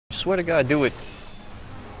swear to God, do it.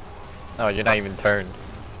 Oh, you're not even turned.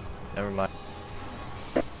 Never mind.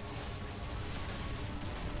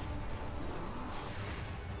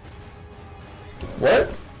 What?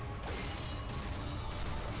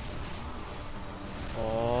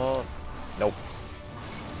 Oh, nope.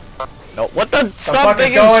 No, what the? What the fuck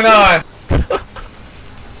is going on?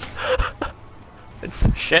 It's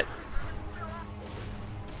shit.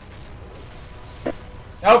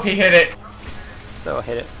 Nope, he hit it. Still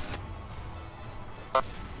hit it.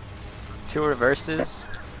 2 reverses.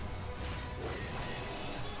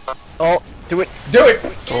 Oh, do it. Do it!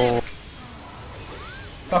 Oh.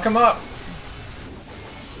 Fuck him up.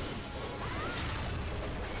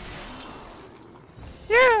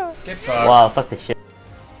 Yeah. Get fucked. Wow, fuck this shit.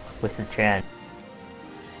 What's the trend?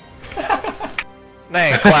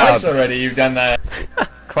 Man, Twice Cloud. already you've done that.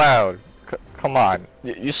 Cloud. Come on.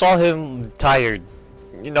 You saw him tired.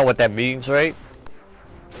 You know what that means, right?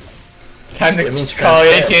 Time to It means call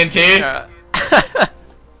transfer. AT&T.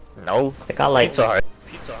 No. I got like Pizza Hut.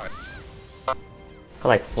 Pizza Hut. got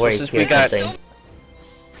like 4 since HP we or got- something.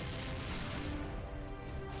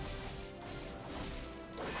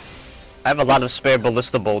 I have a lot of spare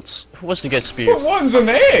ballista bolts. Who wants to get But speared? one's an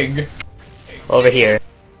egg. Over here.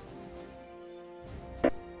 I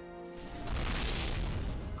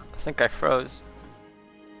think I froze.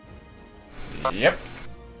 Yep.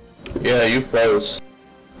 Yeah, you froze.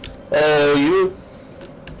 Oh, you.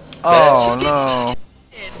 Oh no.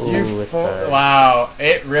 Ooh, You it's, wow,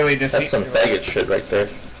 it really That's deceived. some faggot shit right there.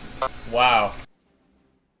 Wow.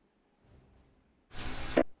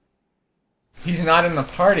 He's not in the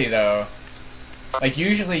party though. Like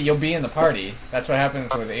usually you'll be in the party. That's what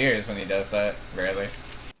happens with ears when he does that. Rarely.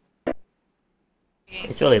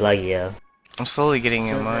 It's really laggy, yeah. I'm slowly getting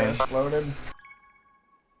in Server mine. exploded.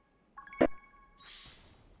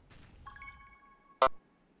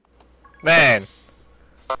 Man.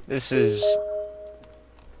 This is...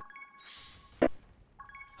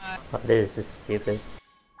 Oh, this is stupid.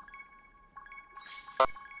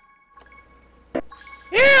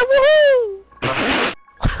 Yeah, woohoo!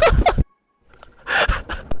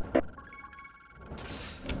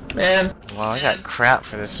 Man, Wow, I got crap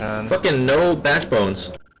for this run. fucking no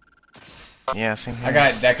backbones. Yeah, same here. I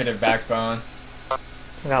got decorative backbone. I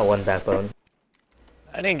got 1 backbone.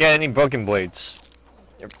 I didn't get any broken blades.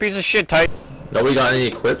 You're a piece of shit, Titan. Nobody got any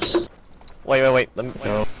equips? Wait. Let me...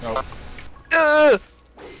 No. Nope.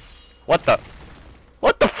 What the?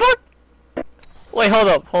 What the fuck? Wait, hold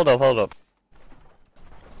up.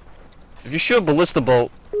 If you shoot a ballista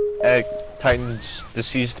bolt at Titan's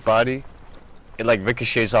deceased body, it like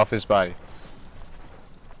ricochets off his body.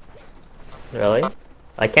 Really?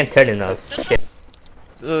 I can't turn enough. Shit.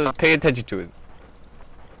 Pay attention to it.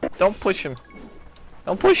 Don't push him.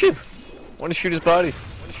 Don't push him. I want to shoot his body.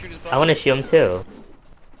 I wanna shoot him too.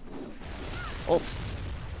 Oh,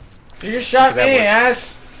 You just shot That me, worked.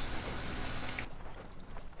 ass.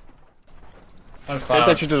 That was pay Cloud.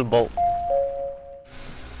 attention to the bolt.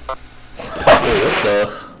 What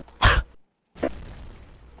the?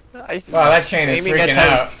 Wow, that chain is Aiming at freaking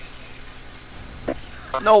Titan.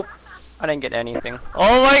 out. Nope. I didn't get anything.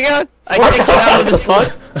 Oh my god! I What can't the get out of this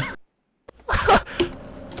fuck?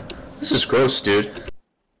 This is gross, dude.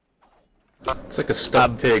 It's like a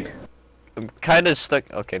stuck pig. I'm kind of stuck.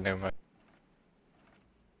 Okay, never mind.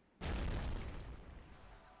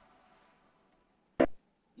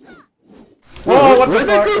 Whoa, what the Where'd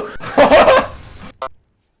that fuck?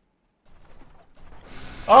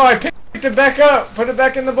 Oh, I picked it back up. Put it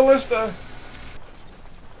back in the ballista.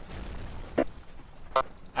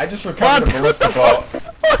 I just recovered a ballista bolt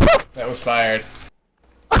that was fired.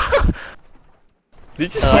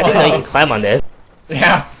 Did you I see didn't know you that? can climb on this.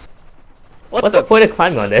 Yeah. What What's the? the point of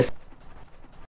climbing on this?